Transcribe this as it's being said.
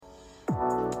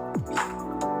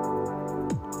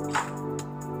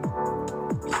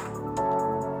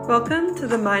Welcome to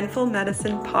the Mindful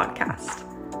Medicine Podcast.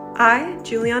 I,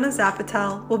 Juliana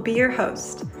Zapatel, will be your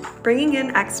host, bringing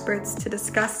in experts to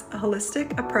discuss a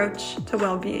holistic approach to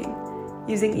well-being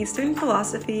using Eastern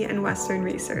philosophy and Western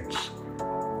research.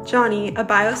 Johnny, a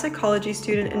biopsychology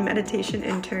student and meditation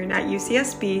intern at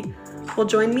UCSB, will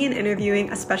join me in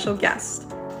interviewing a special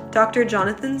guest, Dr.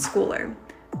 Jonathan Schooler,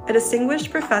 a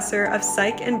distinguished professor of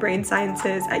psych and brain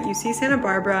sciences at UC Santa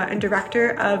Barbara and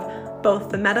director of both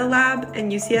the Meta Lab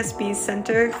and UCSB's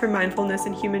Center for Mindfulness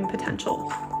and Human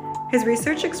Potential. His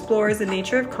research explores the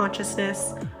nature of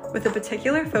consciousness with a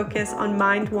particular focus on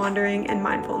mind wandering and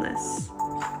mindfulness.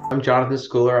 I'm Jonathan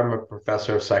Schooler. I'm a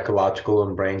professor of psychological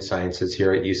and brain sciences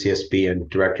here at UCSB and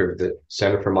director of the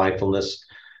Center for Mindfulness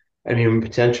and Human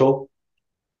Potential.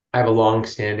 I have a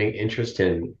long-standing interest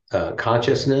in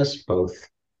consciousness, both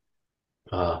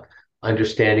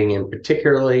understanding in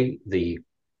particularly the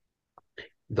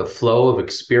flow of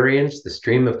experience, the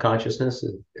stream of consciousness,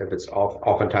 if it's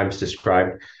oftentimes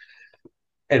described,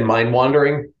 and mind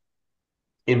wandering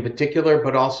in particular,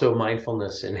 but also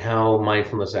mindfulness and how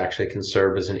mindfulness actually can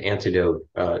serve as an antidote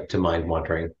to mind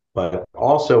wandering. But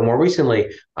also, more recently,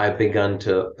 I've begun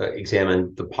to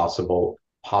examine the possible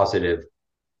positive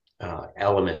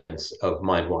elements of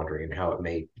mind wandering and how it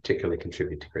may particularly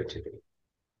contribute to creativity.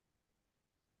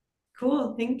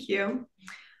 Cool, thank you.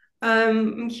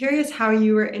 I'm curious how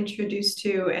you were introduced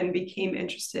to and became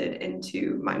interested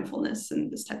into mindfulness and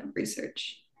this type of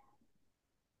research.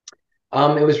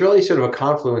 It was really sort of a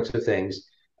confluence of things.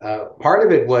 Part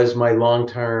of it was my long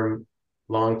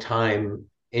time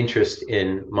interest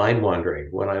in mind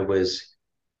wandering. When I was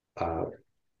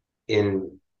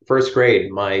in first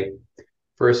grade, my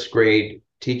first grade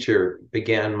teacher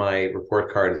began my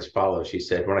report card as follows. She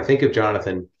said, "When I think of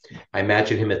Jonathan, I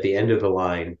imagine him at the end of the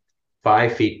line,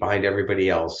 5 feet behind everybody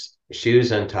else,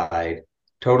 shoes untied,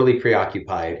 totally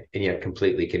preoccupied, and yet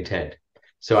completely content."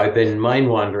 So I've been mind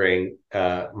wandering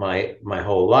my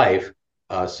whole life.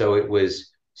 So it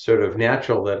was sort of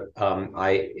natural that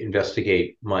I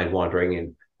investigate mind wandering,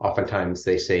 and oftentimes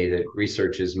they say that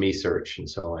research is me search, and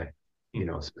so I,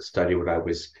 study what I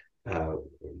was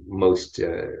most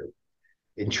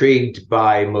intrigued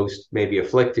by, most maybe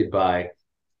afflicted by,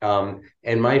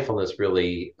 and mindfulness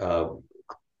really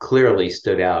clearly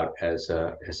stood out as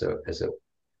a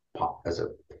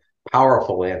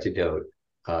powerful antidote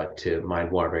to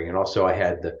mind wandering. And also I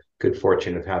had the good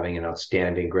fortune of having an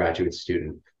outstanding graduate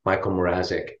student, Michael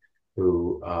Mrazek,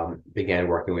 who began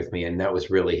working with me, and that was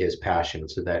really his passion.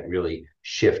 So that really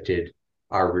shifted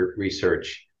our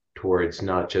research towards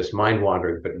not just mind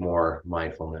wandering, but more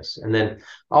mindfulness. And then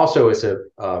also as a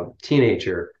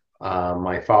teenager,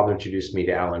 my father introduced me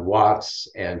to Alan Watts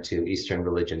and to Eastern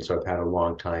religion. So I've had a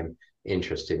long time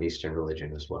interest in Eastern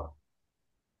religion as well.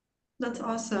 That's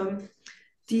awesome.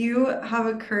 Do you have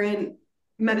a current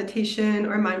meditation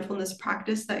or mindfulness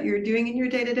practice that you're doing in your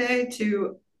day-to-day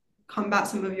to combat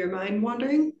some of your mind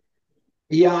wandering?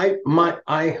 Yeah, I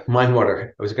mind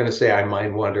wander. I was going to say I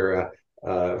mind wander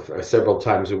several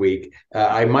times a week.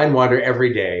 I mind wander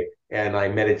every day, and I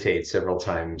meditate several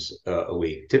times a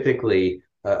week. Typically,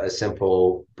 a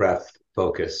simple breath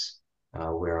focus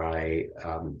where I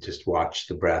just watch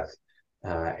the breath,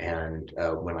 and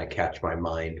when I catch my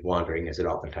mind wandering, as it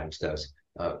oftentimes does,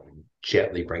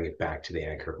 gently bring it back to the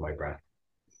anchor of my breath.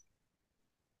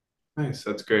 Nice,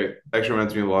 that's great. Actually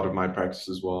reminds me a lot of my practice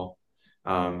as well.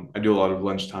 I do a lot of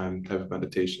lunchtime type of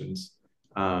meditations,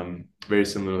 very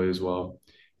similarly as well.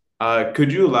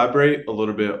 Could you elaborate a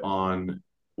little bit on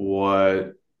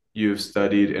what you've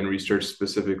studied and researched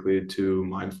specifically to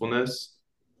mindfulness?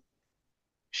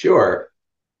 Sure.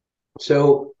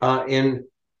 So in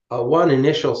one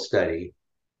initial study,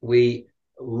 we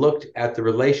looked at the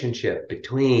relationship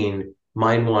between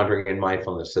mind wandering and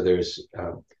mindfulness. So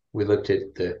we looked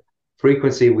at the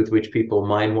frequency with which people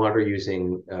mind wander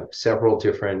using several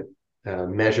different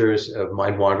measures of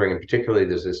mind wandering. And particularly,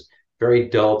 there's this very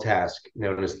dull task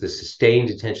known as the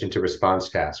sustained attention to response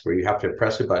task, where you have to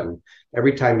press a button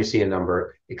every time you see a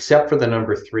number, except for the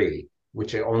number 3,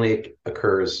 which only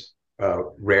occurs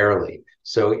rarely.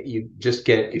 So you just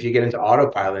if you get into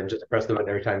autopilot and just press the button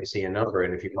every time you see a number,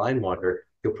 and if you mind wander,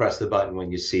 you'll press the button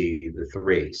when you see the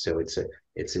 3. So it's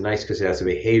a nice, because it has a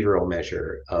behavioral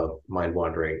measure of mind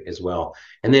wandering as well.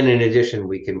 And then in addition,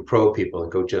 we can probe people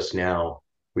and go, just now,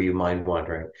 were you mind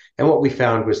wandering? And what we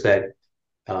found was that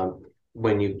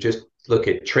when you just look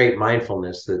at trait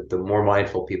mindfulness, the more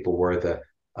mindful people were, the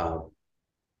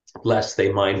less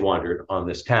they mind wandered on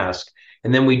this task.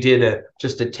 And then we did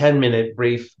just a 10-minute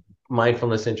brief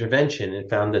mindfulness intervention and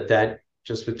found that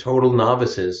just with total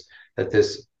novices, that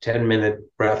this 10-minute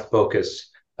breath focus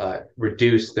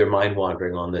reduced their mind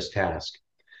wandering on this task.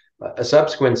 A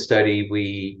subsequent study,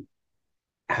 we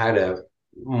had a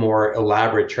more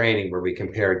elaborate training where we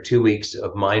compared 2 weeks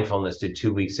of mindfulness to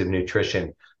 2 weeks of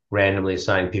nutrition, randomly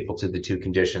assigned people to the two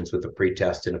conditions with a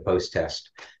pre-test and a post-test.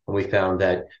 And we found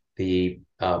that the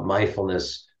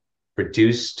mindfulness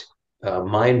reduced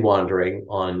mind wandering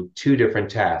on two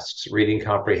different tasks, reading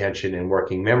comprehension and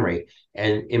working memory,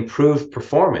 and improved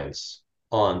performance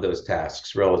on those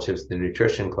tasks relative to the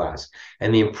nutrition class.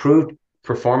 And the improved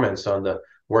performance on the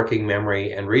working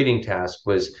memory and reading task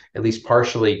was at least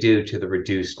partially due to the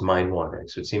reduced mind wandering.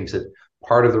 So it seems that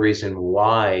part of the reason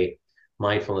why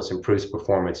mindfulness improves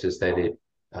performance is that it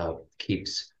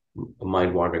keeps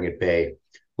mind wandering at bay.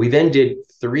 We then did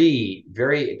 3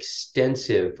 very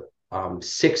extensive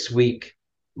 6-week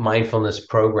mindfulness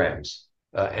programs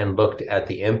and looked at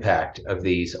the impact of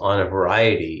these on a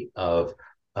variety of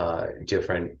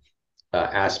different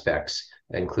aspects,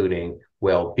 including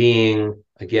well-being,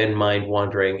 again, mind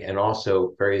wandering, and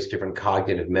also various different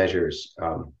cognitive measures,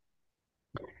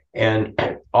 and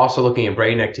also looking at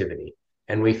brain activity.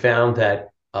 And we found that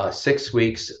 6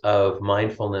 weeks of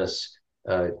mindfulness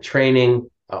training,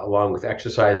 along with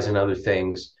exercise and other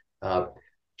things,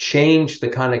 change the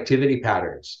connectivity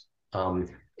patterns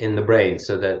in the brain,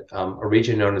 so that a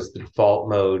region known as the default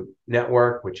mode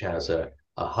network, which has a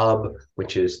hub,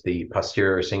 which is the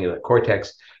posterior cingulate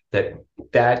cortex,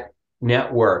 that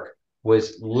network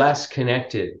was less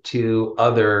connected to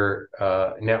other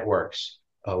networks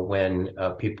when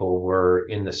people were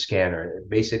in the scanner,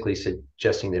 basically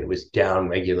suggesting that it was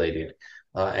down-regulated.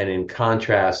 And in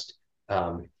contrast,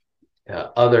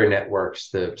 other networks,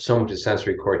 the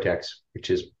somatosensory cortex, which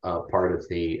is part of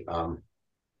the,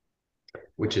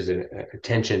 which is an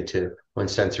attention to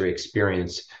one's sensory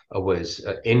experience, was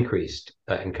increased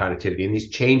in connectivity. And these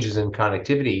changes in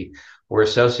connectivity were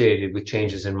associated with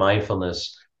changes in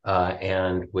mindfulness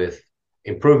and with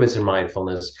improvements in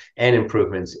mindfulness and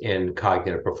improvements in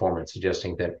cognitive performance,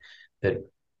 suggesting that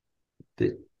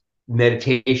the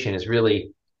meditation is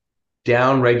really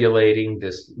down-regulating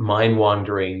this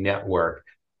mind-wandering network,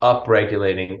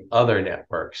 up-regulating other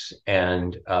networks,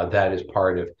 and that is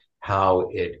part of how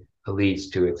it leads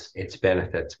to its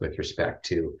benefits with respect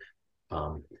to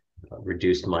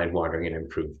reduced mind-wandering and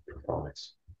improved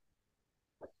performance.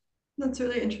 That's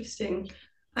really interesting.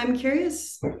 I'm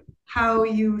curious how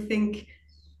you think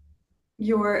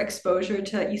your exposure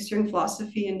to Eastern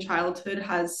philosophy in childhood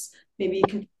has maybe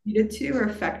contributed to or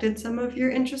affected some of your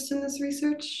interest in this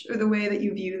research or the way that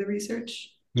you view the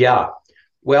research. Yeah,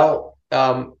 well,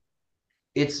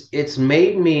 it's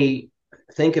made me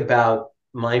think about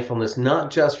mindfulness not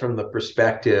just from the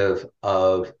perspective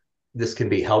of this can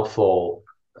be helpful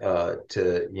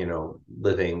to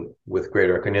living with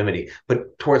greater equanimity,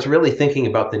 but towards really thinking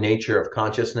about the nature of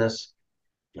consciousness,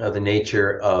 the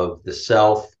nature of the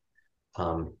self,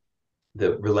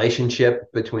 the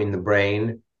relationship between the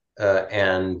brain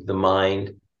and the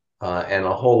mind, and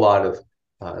a whole lot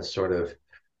of sort of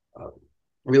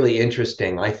really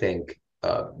interesting, I think,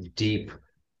 deep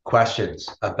questions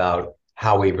about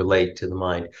how we relate to the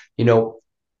mind.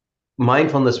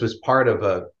 Mindfulness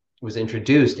was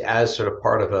introduced as sort of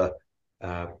part of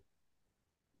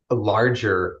a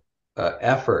larger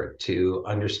effort to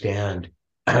understand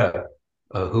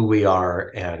who we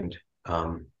are, and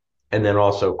then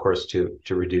also, of course, to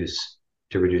reduce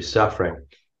suffering.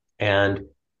 And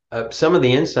some of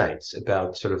the insights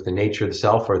about sort of the nature of the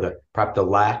self, or perhaps the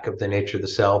lack of the nature of the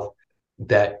self,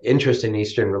 that interest in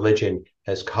Eastern religion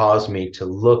has caused me to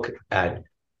look at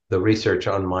the research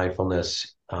on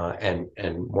mindfulness and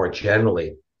more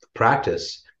generally the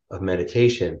practice of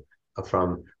meditation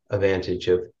from a vantage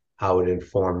of how it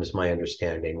informs my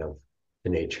understanding of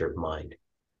the nature of mind.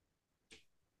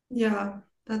 Yeah,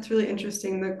 that's really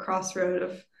interesting. The crossroad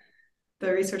of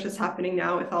the research that's happening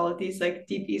now with all of these like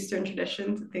deep Eastern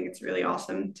traditions. I think it's really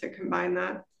awesome to combine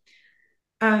that.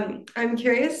 I'm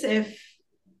curious if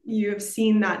you have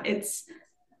seen that it's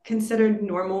considered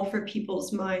normal for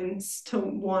people's minds to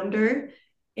wander,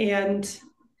 and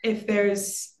if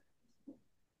there's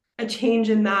a change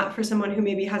in that for someone who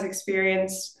maybe has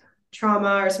experienced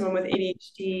trauma or someone with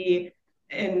ADHD,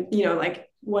 and like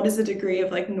what is the degree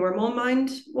of like normal mind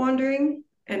wandering,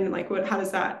 and like how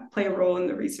does that play a role in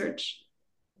the research?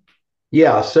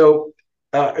 Yeah, so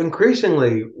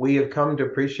increasingly we have come to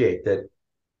appreciate that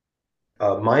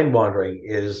mind wandering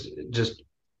is just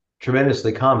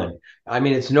tremendously common. I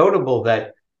mean, it's notable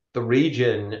that the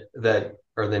region that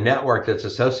or the network that's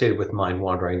associated with mind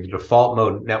wandering, the default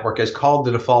mode network, is called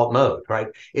the default mode, right?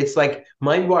 It's like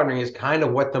mind wandering is kind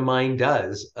of what the mind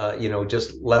does,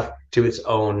 just left to its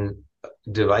own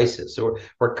devices. So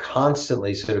we're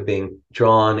constantly sort of being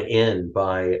drawn in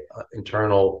by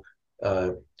internal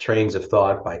trains of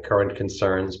thought, by current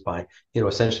concerns, by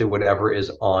essentially whatever is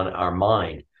on our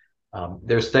mind.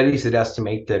 There's studies that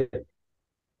estimate that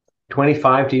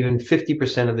 25 to even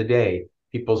 50% of the day,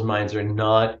 people's minds are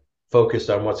not focused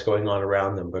on what's going on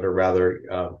around them, but are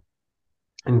rather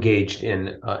engaged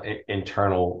in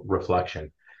internal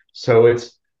reflection. So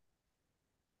it's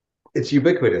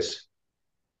ubiquitous.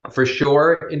 For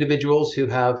sure, individuals who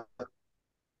have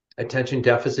attention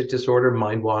deficit disorder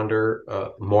mind wander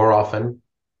more often,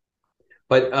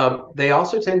 but they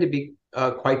also tend to be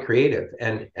quite creative.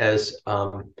 And as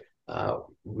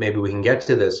maybe we can get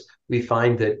to this, we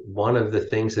find that one of the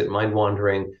things that mind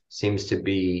wandering seems to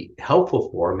be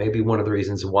helpful for, maybe one of the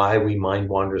reasons why we mind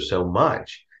wander so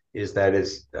much, is that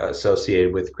it's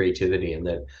associated with creativity, and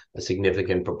that a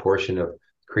significant proportion of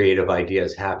creative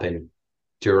ideas happen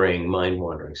during mind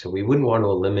wandering. So we wouldn't want to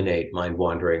eliminate mind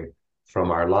wandering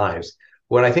from our lives.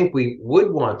 What I think we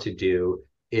would want to do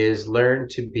is learn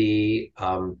to be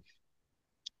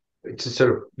to sort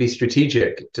of be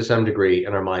strategic to some degree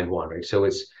in our mind wandering. So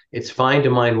it's fine to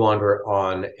mind wander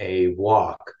on a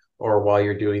walk, or while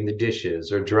you're doing the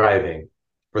dishes or driving,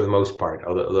 for the most part.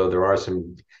 Although there are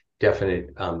some definite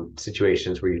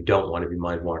situations where you don't want to be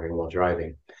mind wandering while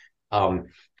driving.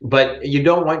 But you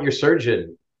don't want your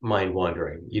surgeon mind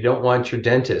wandering. You don't want your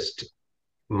dentist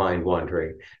mind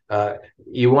wandering.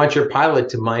 You want your pilot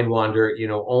to mind wander,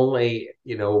 only,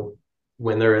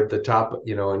 when they're at the top,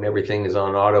 and everything is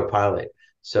on autopilot.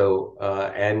 So,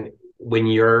 and when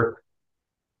you're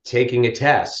taking a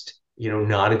test,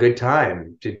 not a good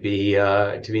time to be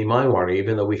mind wandering,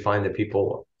 even though we find that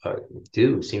people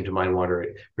do seem to mind wander at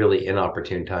really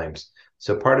inopportune times.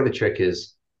 So part of the trick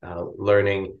is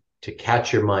learning to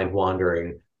catch your mind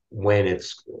wandering when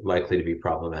it's likely to be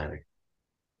problematic.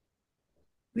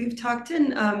 We've talked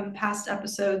in past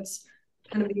episodes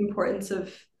kind of the importance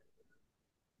of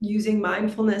using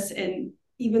mindfulness in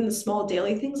even the small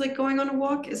daily things, like going on a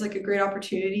walk is like a great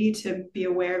opportunity to be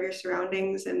aware of your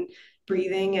surroundings and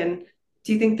breathing. And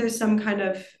do you think there's some kind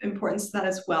of importance to that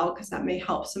as well? Because that may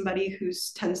help somebody who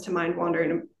tends to mind wander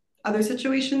in other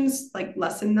situations, like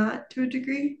lessen that to a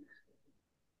degree.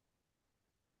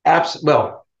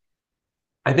 Well,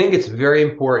 I think it's very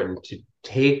important to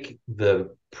take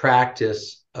the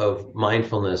practice of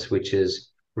mindfulness, which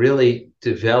is really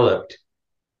developed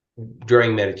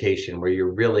during meditation, where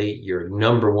your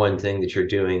number one thing that you're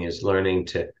doing is learning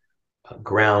to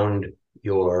ground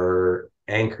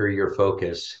anchor your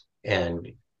focus,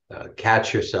 and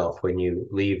catch yourself when you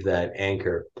leave that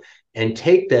anchor, and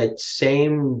take that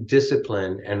same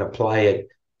discipline and apply it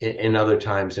in other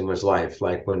times in one's life,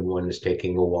 like when one is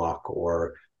taking a walk,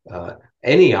 or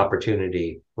any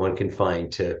opportunity one can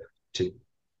find to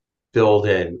build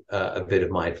in a bit of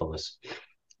mindfulness.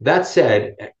 That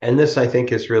said, and this I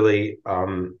think is really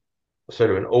sort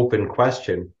of an open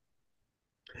question,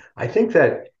 I think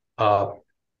that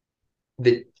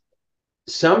that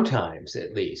sometimes,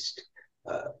 at least,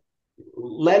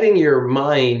 letting your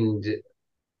mind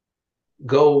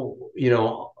go,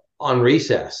 on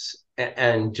recess,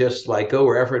 and just like go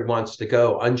wherever it wants to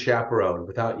go, unchaperoned,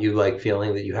 without you like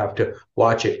feeling that you have to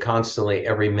watch it constantly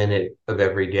every minute of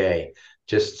every day,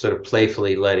 just sort of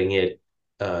playfully letting it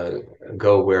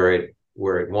go where it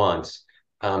wants.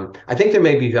 I think there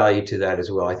may be value to that as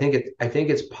well. I think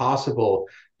it's possible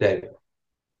that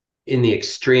in the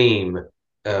extreme,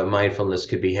 mindfulness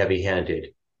could be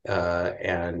heavy-handed,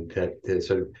 and that the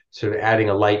sort of adding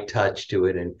a light touch to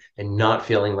it, and not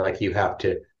feeling like you have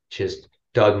to just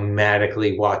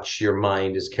dogmatically watch your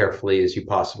mind as carefully as you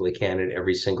possibly can at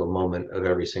every single moment of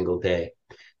every single day.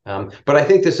 But I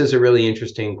think this is a really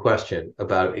interesting question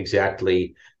about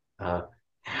exactly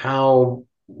how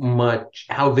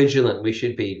vigilant we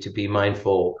should be to be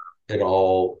mindful at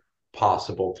all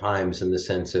possible times, in the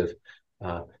sense of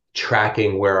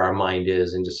tracking where our mind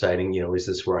is, and deciding, is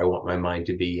this where I want my mind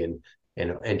to be,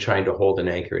 and trying to hold an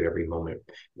anchor at every moment.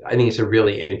 I think it's a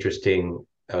really interesting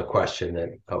question that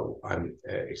I'm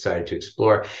excited to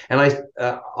explore. And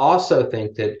I also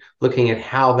think that looking at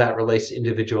how that relates to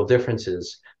individual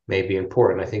differences may be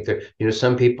important. I think that,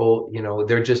 some people,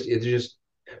 they're just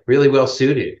really well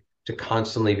suited to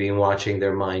constantly be watching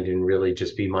their mind, and really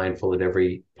just be mindful at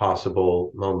every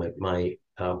possible moment. My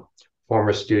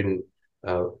former student,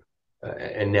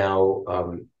 and now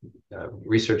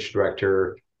research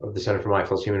director of the Center for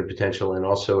Mindfulness and Human Potential, and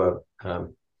also a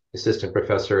assistant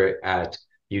professor at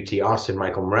UT Austin,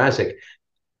 Michael Mrazek,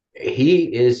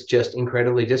 he is just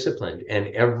incredibly disciplined. And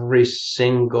every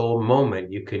single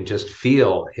moment you can just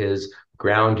feel his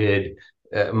grounded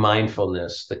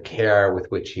mindfulness, the care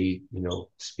with which he,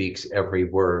 speaks every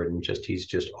word, and he's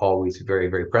just always very,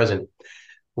 very present.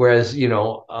 Whereas,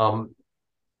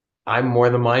 I'm more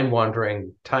the mind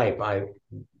wandering type. I,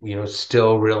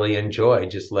 still really enjoy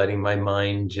just letting my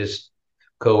mind just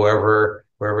go wherever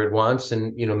it wants.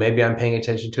 And, maybe I'm paying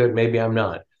attention to it, maybe I'm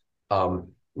not.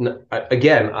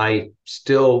 Again, I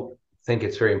still think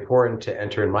it's very important to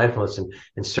enter in mindfulness,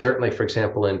 and certainly, for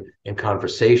example, in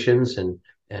conversations and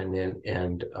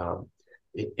in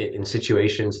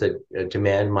situations that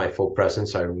demand my full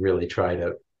presence, I really try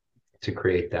to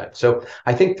create that. So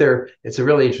I think it's a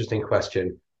really interesting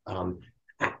question.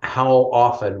 How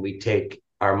often we take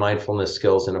our mindfulness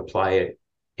skills and apply it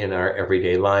in our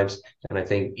everyday lives. And I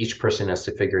think each person has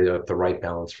to figure out the right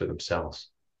balance for themselves.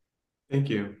 Thank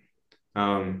you.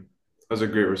 That was a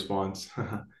great response.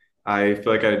 I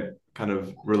feel like I kind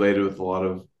of related with a lot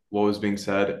of what was being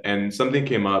said, and something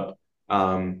came up.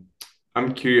 I'm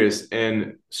curious,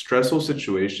 in stressful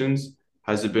situations,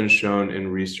 has it been shown in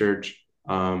research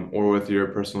or with your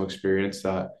personal experience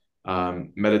that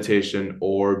meditation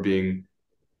or being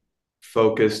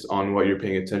focused on what you're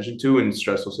paying attention to in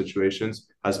stressful situations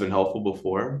has been helpful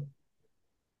before?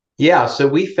 Yeah, so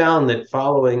we found that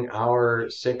following our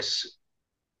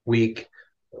 6-week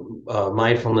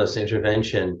mindfulness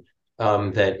intervention,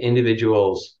 that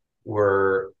individuals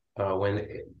were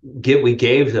we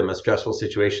gave them a stressful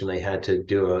situation, they had to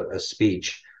do a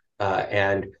speech,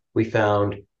 and we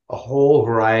found a whole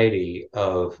variety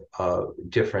of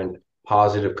different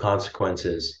positive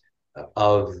consequences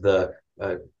of the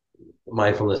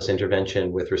mindfulness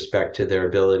intervention with respect to their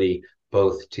ability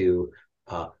both to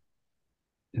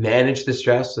manage the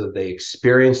stress, so they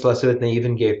experienced less of it, and they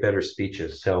even gave better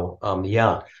speeches. So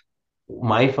yeah,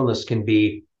 mindfulness can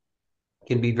be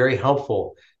very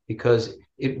helpful because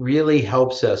it really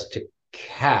helps us to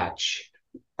catch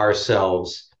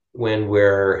ourselves when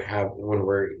we're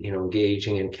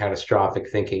engaging in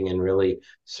catastrophic thinking and really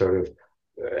sort of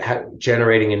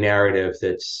generating a narrative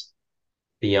that's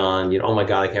beyond, oh my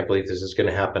God, I can't believe this is going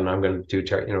to happen, I'm going to do,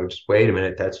 just wait a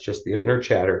minute, that's just the inner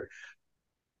chatter.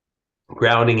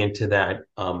 Grounding into that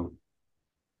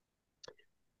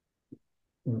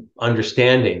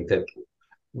understanding that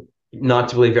not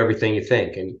to believe everything you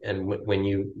think, and when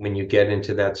you get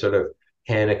into that sort of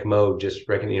panic mode, just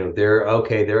reckon,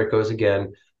 there it goes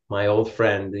again, my old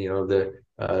friend, the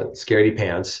scaredy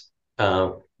pants,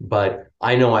 but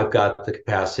I know I've got the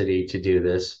capacity to do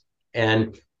this.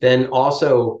 And then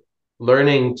also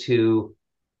learning to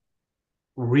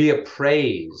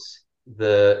reappraise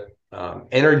the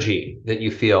energy that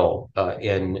you feel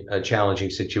in challenging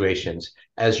situations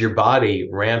as your body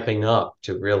ramping up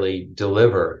to really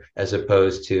deliver, as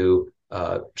opposed to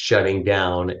shutting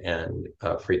down and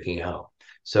freaking out.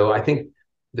 So I think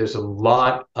there's a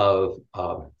lot of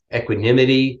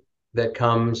equanimity that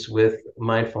comes with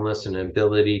mindfulness, and an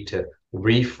ability to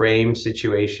reframe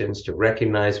situations, to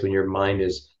recognize when your mind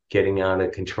is getting out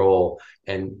of control.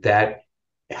 And that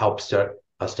helps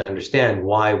us to understand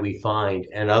why we find,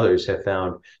 and others have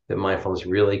found, that mindfulness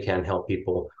really can help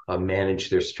people manage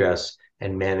their stress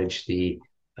and manage the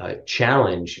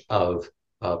challenge of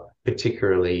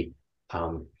particularly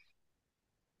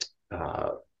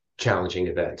challenging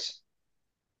events.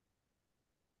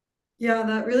 Yeah,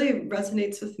 that really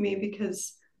resonates with me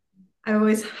because I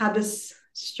always had this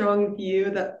strong view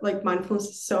that like mindfulness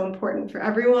is so important for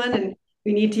everyone and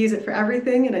we need to use it for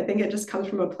everything. And I think it just comes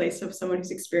from a place of someone who's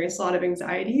experienced a lot of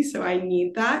anxiety. So I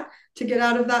need that to get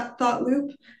out of that thought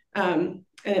loop. And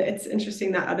it's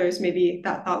interesting that others, maybe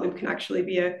that thought loop can actually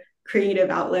be a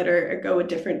creative outlet or go a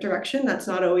different direction that's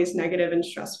not always negative and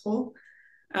stressful.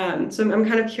 So I'm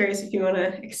kind of curious if you want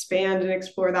to expand and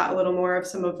explore that a little more, of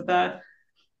some of the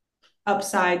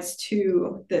upsides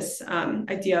to this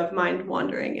idea of mind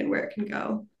wandering and where it can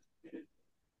go.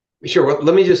 Sure. Well,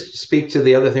 let me just speak to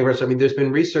the other thing first. I mean, there's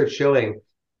been research showing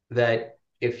that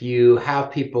if you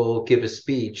have people give a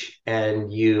speech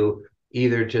and you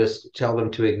either just tell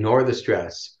them to ignore the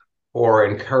stress or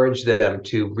encourage them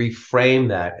to reframe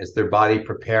that as their body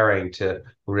preparing to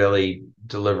really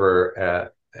deliver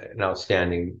an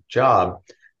outstanding job,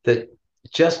 that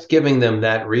just giving them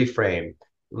that reframe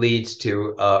leads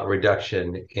to a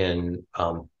reduction in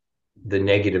the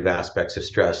negative aspects of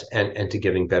stress, and to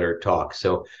giving better talk.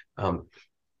 So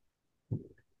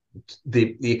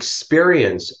the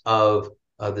experience of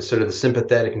the sort of the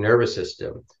sympathetic nervous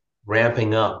system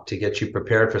ramping up to get you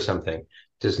prepared for something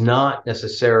does not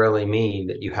necessarily mean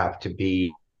that you have to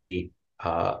be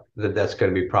that's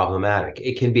going to be problematic.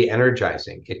 It can be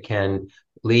energizing. It can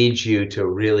lead you to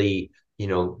really,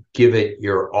 give it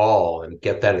your all and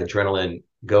get that adrenaline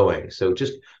going. So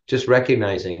just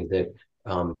recognizing that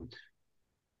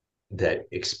that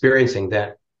experiencing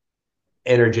that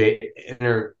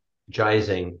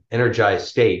energized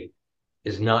state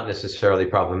is not necessarily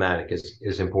problematic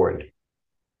is important.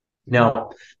 Now,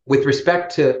 with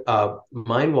respect to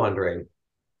mind wandering,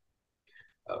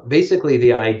 basically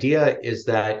the idea is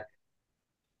that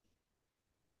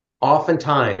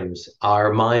oftentimes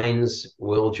our minds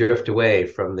will drift away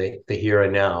from the here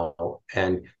and now.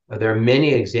 And there are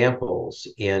many examples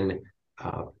in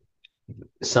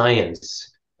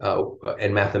science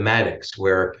and mathematics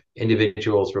where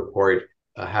individuals report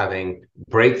having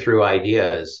breakthrough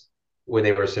ideas when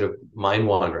they were sort of mind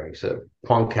wandering. So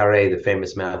Poincaré, the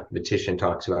famous mathematician,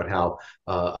 talks about how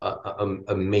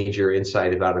a major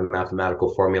insight about a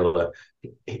mathematical formula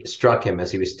struck him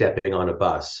as he was stepping on a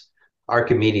bus.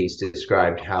 Archimedes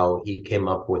described how he came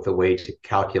up with a way to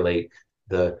calculate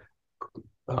the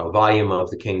volume of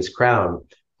the king's crown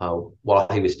while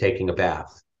he was taking a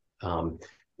bath.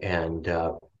 And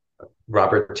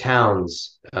Robert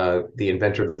Townes, the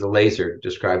inventor of the laser,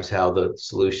 describes how the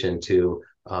solution to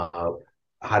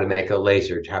how to make a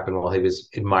laser happened while he was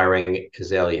admiring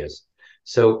azaleas.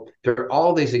 So there are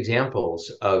all these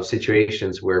examples of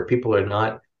situations where people are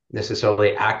not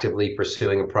necessarily actively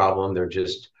pursuing a problem. They're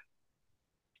just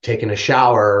taking a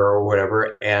shower or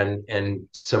whatever, and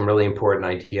some really important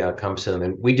idea comes to them.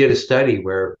 And we did a study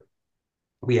where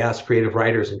we asked creative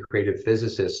writers and creative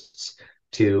physicists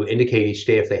to indicate each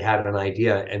day if they had an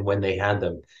idea and when they had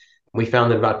them. We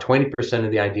found that about 20%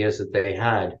 of the ideas that they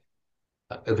had,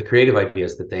 the creative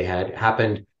ideas that they had,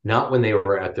 happened not when they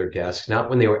were at their desk, not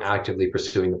when they were actively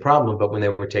pursuing the problem, but when they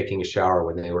were taking a shower,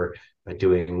 when they were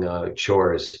doing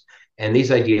chores. And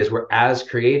these ideas were as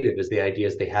creative as the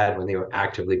ideas they had when they were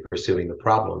actively pursuing the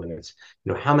problem. And it's,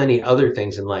 how many other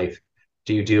things in life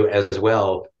do you do as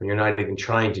well when you're not even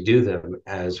trying to do them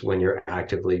as when you're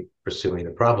actively pursuing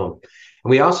the problem? And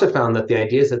we also found that the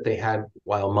ideas that they had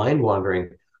while mind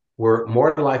wandering were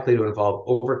more likely to involve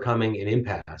overcoming an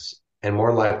impasse and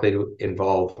more likely to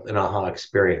involve an aha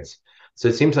experience. So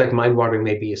it seems like mind wandering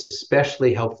may be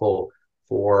especially helpful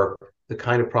for the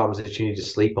kind of problems that you need to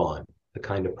sleep on, the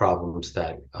kind of problems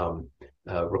that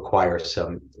require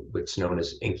what's known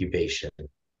as incubation.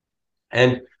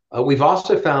 And we've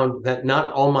also found that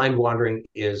not all mind wandering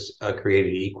is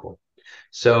created equal.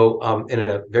 So in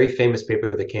a very famous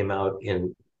paper that came out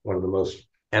in one of the most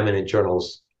eminent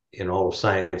journals in all of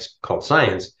science called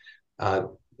Science,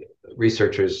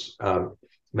 researchers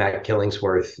Matt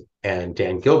Killingsworth and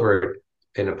Dan Gilbert,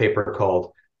 in a paper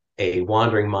called A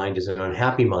Wandering Mind is an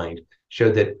Unhappy Mind,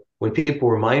 showed that when people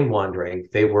were mind wandering,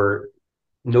 they were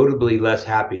notably less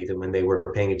happy than when they were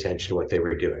paying attention to what they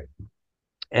were doing.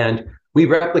 And we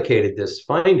replicated this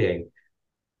finding.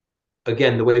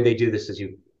 Again, the way they do this is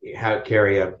you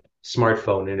carry a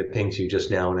smartphone and it pings you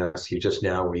just now and asks you just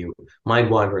now, were you mind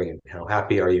wandering and how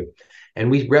happy are you? And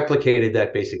we replicated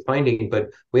that basic finding,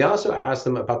 but we also asked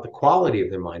them about the quality of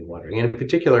their mind wandering. And in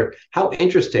particular, how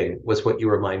interesting was what you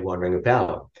were mind wandering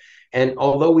about? And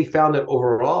although we found that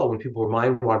overall, when people were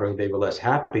mind wandering, they were less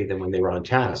happy than when they were on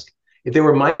task. If they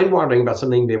were mind wandering about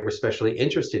something they were especially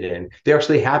interested in, they're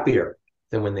actually happier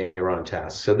than when they were on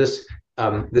task. So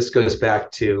this goes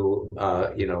back to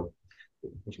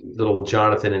little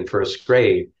Jonathan in first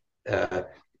grade,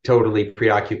 totally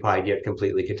preoccupied yet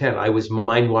completely content. I was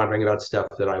mind wandering about stuff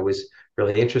that I was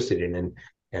really interested in,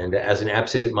 and as an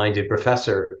absent-minded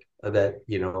professor, that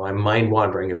I'm mind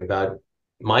wandering about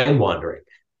mind wandering.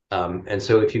 And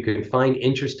so if you can find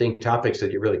interesting topics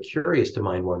that you're really curious to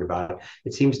mind wander about,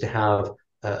 it seems to have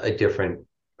a different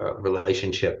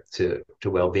relationship to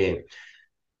well-being.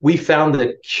 We found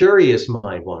that curious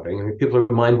mind wandering, people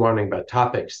are mind wandering about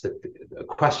topics,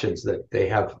 questions that they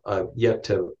have yet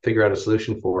to figure out a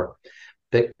solution for,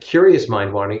 that curious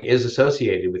mind wandering is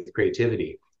associated with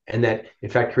creativity. And that, in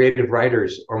fact, creative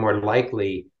writers are more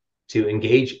likely to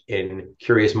engage in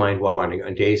curious mind wandering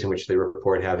on days in which they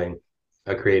report having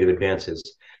creative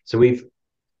advances. So we've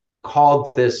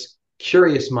called this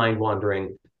curious mind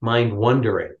wandering mind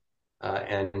wondering,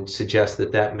 and suggest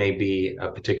that may be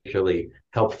a particularly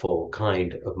helpful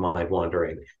kind of mind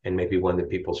wandering and maybe one that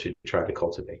people should try to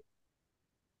cultivate.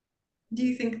 Do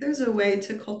you think there's a way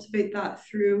to cultivate that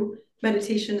through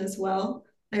meditation as well?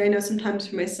 Like I know sometimes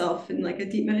for myself in like a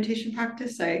deep meditation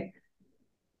practice, I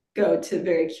go to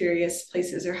very curious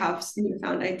places or have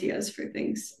newfound ideas for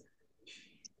things.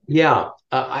 Yeah,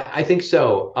 I think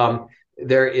so.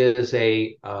 There is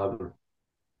a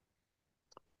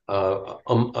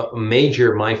a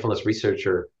major mindfulness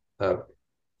researcher,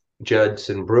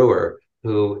 Judson Brewer,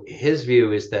 who his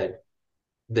view is that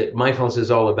mindfulness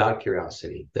is all about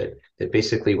curiosity. That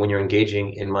basically, when you're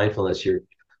engaging in mindfulness, you're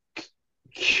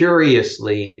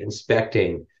curiously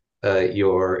inspecting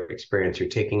your experience. You're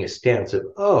taking a stance of,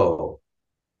 oh,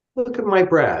 look at my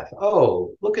breath.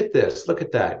 Oh, look at this. Look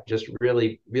at that. Just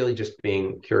really, really just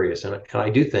being curious. And I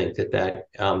do think that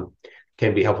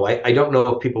can be helpful. I don't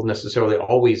know if people necessarily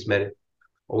always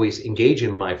engage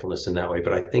in mindfulness in that way,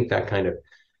 but I think that kind of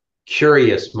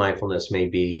curious mindfulness may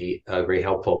be very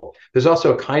helpful. There's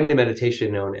also a kind of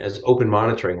meditation known as open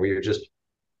monitoring, where you're just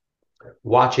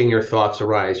watching your thoughts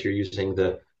arise. You're using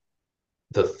the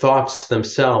thoughts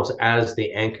themselves as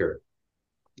the anchor.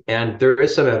 And there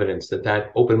is some evidence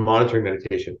that open monitoring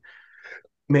meditation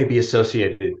may be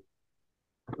associated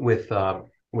with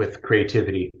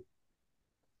creativity.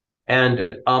 And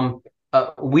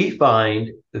we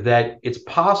find that it's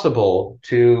possible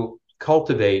to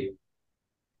cultivate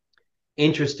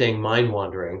interesting mind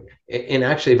wandering in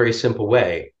actually a very simple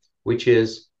way, which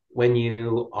is when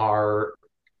you are,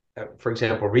 for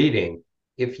example, reading,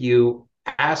 if you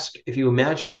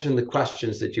imagine the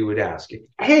questions that you would ask,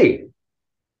 hey,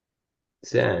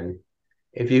 Zen,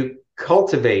 if you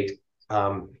cultivate,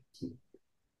 sorry,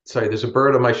 there's a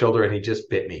bird on my shoulder and he just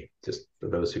bit me, just for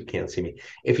those who can't see me.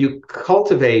 If you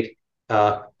cultivate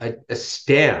a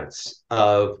stance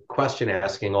of question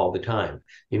asking all the time,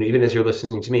 even as you're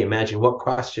listening to me, imagine what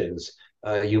questions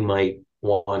you might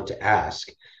want to ask.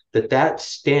 That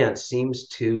stance seems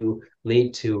to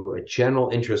lead to a general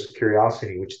interest,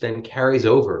 curiosity, which then carries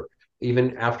over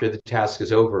even after the task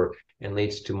is over and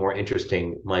leads to more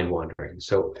interesting mind wandering.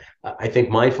 So I think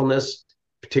mindfulness,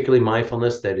 particularly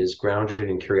mindfulness that is grounded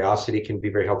in curiosity, can be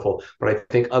very helpful. But I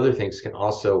think other things can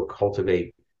also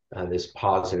cultivate this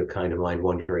positive kind of mind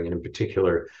wandering, and in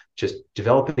particular, just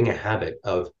developing a habit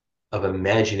of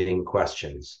imagining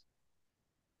questions.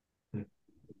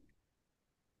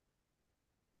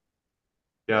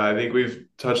 Yeah, I think we've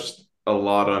touched a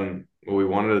lot on what we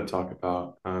wanted to talk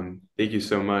about. Thank you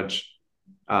so much.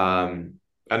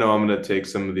 I know I'm going to take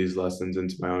some of these lessons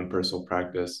into my own personal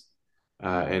practice,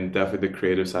 and definitely the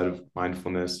creative side of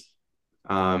mindfulness.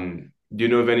 Do you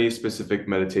know of any specific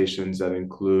meditations that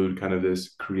include kind of this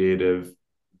creative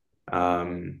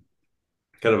kind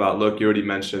of outlook? You already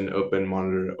mentioned open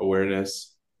monitor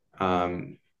awareness. Yeah,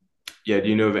 do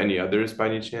you know of any others by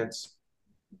any chance?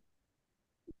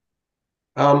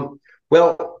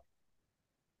 Well,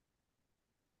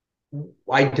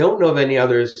 I don't know of any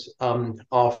others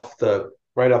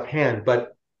right offhand,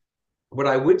 but what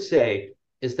I would say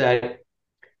is that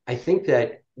I think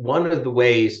that one of the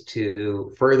ways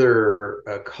to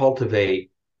further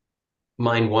cultivate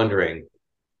mind wandering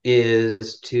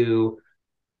is to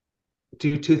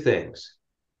do two things.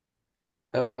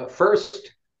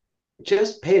 First,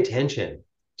 just pay attention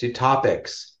to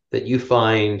topics that you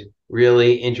find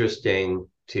really interesting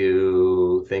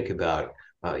to think about.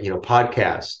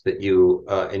 Podcasts that you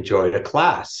enjoyed, a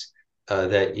class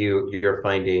that you're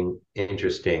finding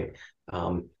interesting,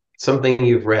 something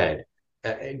you've read,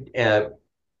 uh,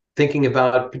 thinking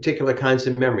about particular kinds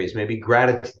of memories, maybe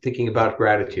thinking about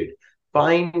gratitude.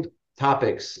 Find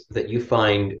topics that you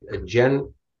find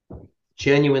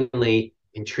genuinely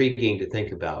intriguing to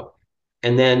think about.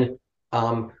 And then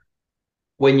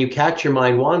when you catch your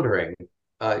mind wandering,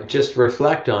 just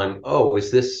reflect on, oh,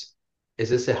 is this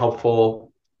a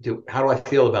helpful, how do I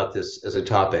feel about this as a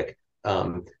topic?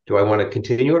 Do I want to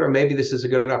continue it? Or maybe this is a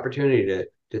good opportunity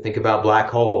to think about black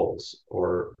holes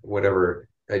or whatever,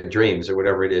 dreams or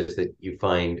whatever it is that you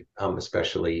find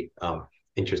especially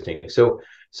interesting. So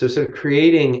sort of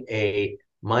creating a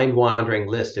mind wandering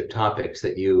list of topics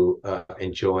that you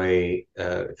enjoy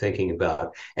thinking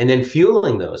about, and then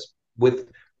fueling those with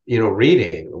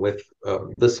reading, with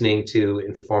listening to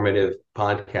informative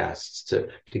podcasts to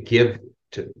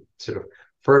sort of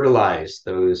fertilize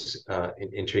those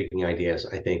intriguing ideas.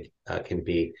 I think can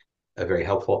be very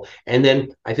helpful. And then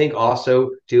I think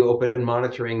also do open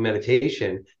monitoring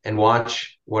meditation and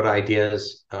watch what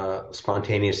ideas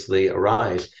spontaneously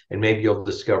arise, and maybe you'll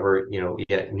discover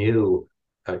yet new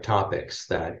topics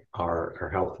that are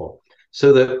helpful.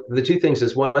 So the two things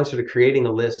is, one, sort of creating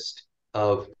a list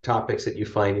of topics that you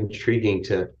find intriguing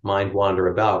to mind wander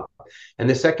about, and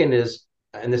the second is,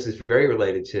 and this is very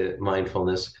related to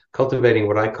mindfulness, cultivating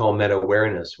what I call meta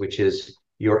awareness, which is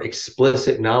your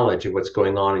explicit knowledge of what's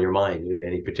going on in your mind at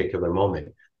any particular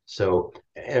moment. So,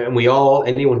 and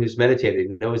anyone who's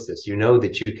meditated knows this. You know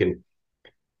that you can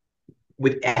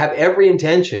have every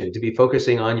intention to be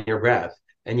focusing on your breath,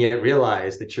 and yet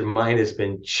realize that your mind has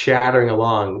been chattering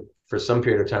along for some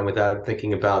period of time without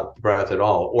thinking about the breath at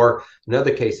all. Or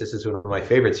another case, this is one of my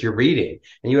favorites, you're reading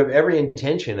and you have every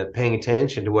intention of paying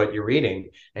attention to what you're reading,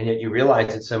 and yet you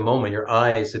realize at some moment your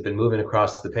eyes have been moving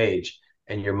across the page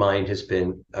and your mind has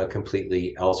been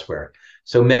completely elsewhere.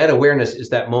 So meta-awareness is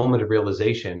that moment of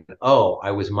realization, oh,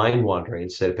 I was mind wandering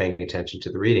instead of paying attention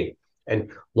to the reading.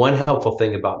 And one helpful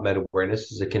thing about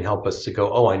meta-awareness is it can help us to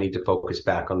go, oh, I need to focus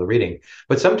back on the reading.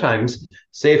 But sometimes,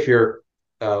 say if you're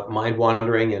mind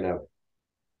wandering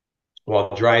while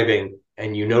driving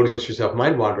and you notice yourself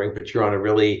mind wandering, but you're on a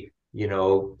really,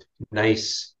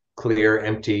 nice, clear,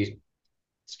 empty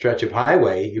stretch of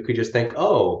highway, you could just think,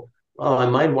 oh, well,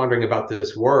 I'm mind wandering about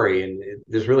this worry, and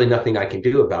there's really nothing I can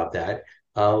do about that.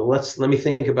 Let me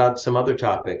think about some other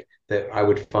topic that I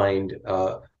would find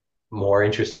more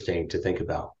interesting to think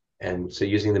about. And so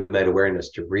using the meta awareness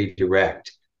to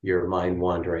redirect your mind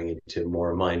wandering into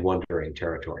more mind wandering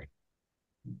territory.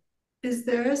 Is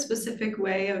there a specific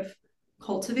way of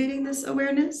cultivating this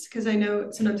awareness? Because I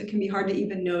know sometimes it can be hard to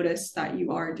even notice that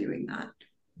you are doing that.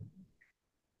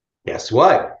 Guess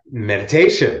what?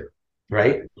 Meditation,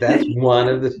 right? That's one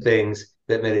of the things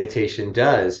that meditation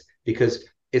does, because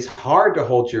it's hard to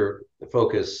hold your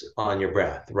focus on your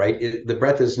breath, right? The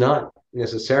breath is not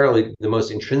necessarily the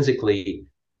most intrinsically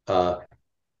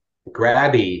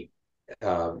grabby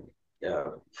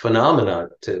phenomena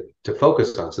to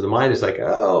focus on. So the mind is like,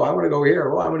 oh, I want to go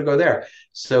here, oh, I want to go there.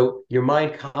 So your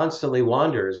mind constantly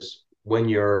wanders when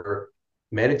you're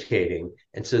meditating,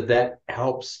 and so that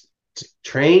helps to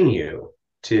train you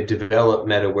to develop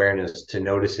meta awareness, to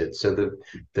notice it. So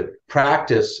the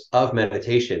practice of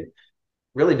meditation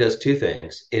really does two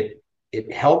things. It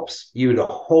helps you to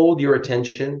hold your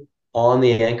attention on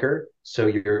the anchor, so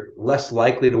you're less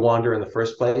likely to wander in the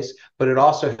first place, but it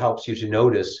also helps you to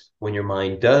notice when your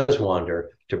mind does wander,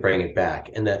 to bring it back.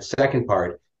 And that second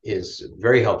part is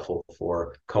very helpful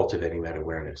for cultivating that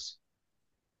awareness.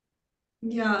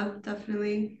 Yeah,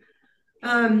 definitely.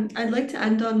 I'd like to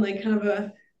end on like kind of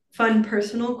a fun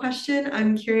personal question.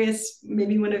 I'm curious,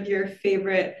 maybe one of your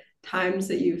favorite times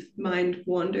that you've mind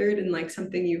wandered and like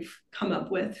something you've come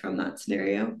up with from that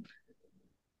scenario.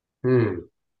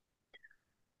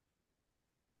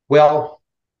 Well,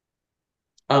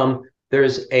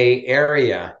 there's a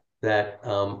area that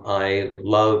I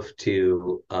love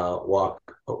to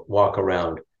walk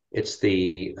around. It's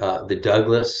the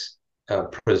Douglas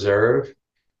Preserve,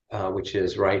 which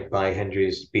is right by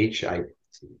Hendry's Beach. I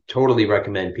totally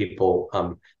recommend people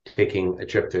taking a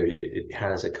trip there. It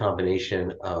has a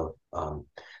combination of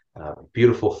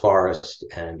beautiful forest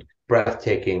and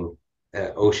breathtaking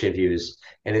ocean views,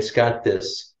 and it's got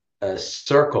this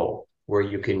circle where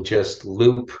you can just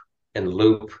loop and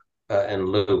loop and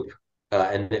loop.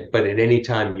 But at any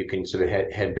time you can sort of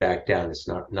head back down. It's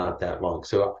not that long.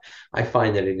 So I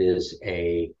find that it's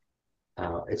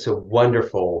a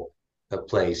wonderful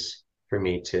place for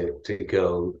me to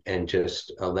go and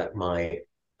just let my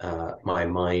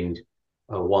mind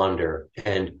wander.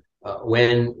 And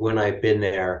when I've been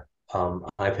there,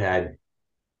 I've had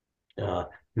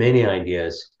many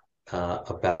ideas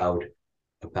about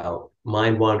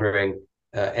mind wandering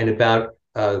and about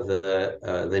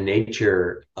the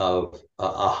nature of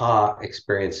aha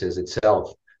experiences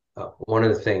itself. One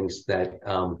of the things that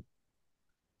I'm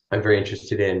very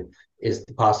interested in is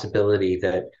the possibility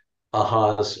that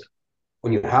ahas,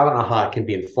 when you have an aha, it can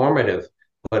be informative,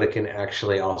 but it can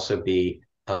actually also be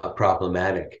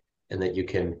problematic, and that you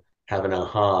can have an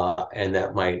aha and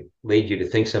that might lead you to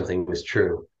think something was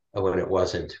true when it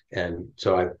wasn't. And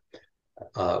so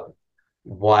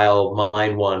while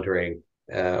mind wandering,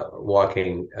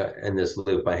 walking in this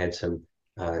loop, I had some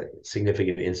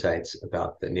significant insights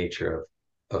about the nature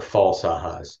of false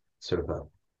ahas, sort of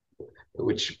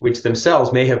which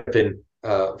themselves may have been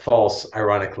false,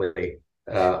 ironically,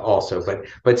 also,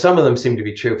 but some of them seem to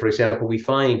be true. For example, we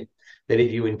find that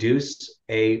if you induce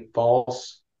a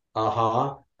false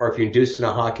aha, or if you induce an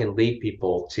aha, can lead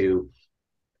people to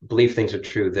believe things are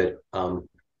true that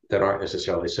aren't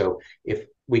necessarily. So if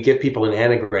we give people an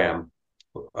anagram,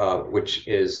 which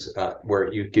is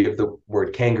where you give the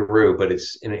word kangaroo, but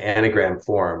it's in an anagram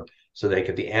form, so they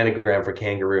get the anagram for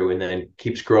kangaroo and then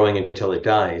keeps growing until it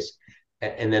dies.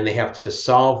 And then they have to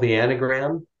solve the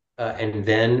anagram and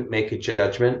then make a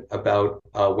judgment about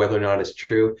whether or not it's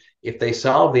true. If they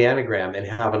solve the anagram and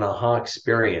have an aha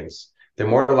experience, they're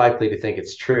more likely to think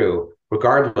it's true,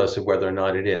 regardless of whether or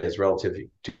not it is, relative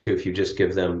to if you just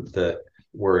give them the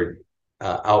word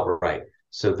outright.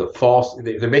 So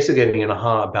they're basically getting an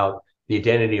aha about the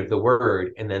identity of the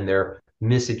word, and then they're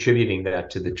misattributing that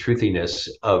to the truthiness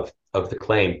of the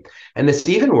claim. And this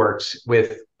even works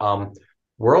with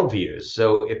worldviews.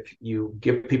 So if you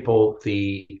give people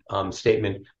the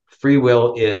statement, free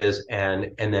will is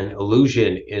and then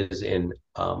illusion is in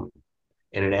an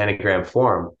anagram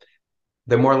form,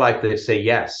 they're more likely to say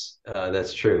yes,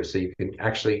 that's true. So you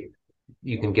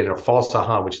can get a false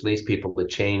aha, which leads people to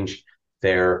change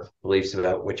their beliefs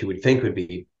about what you would think would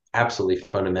be absolutely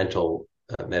fundamental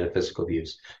metaphysical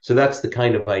views. So that's the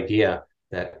kind of idea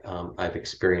that I've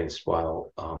experienced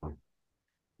while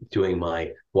doing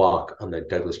my walk on the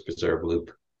Douglas Preserve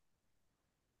Loop.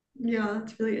 Yeah,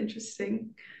 that's really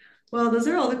interesting. Well, those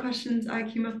are all the questions I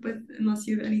came up with, unless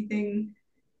you have anything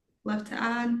left to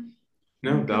add.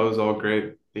 No, that was all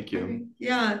great. Thank you. Okay.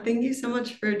 Yeah, thank you so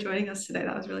much for joining us today.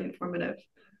 That was really informative.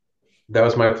 That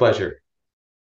was my pleasure.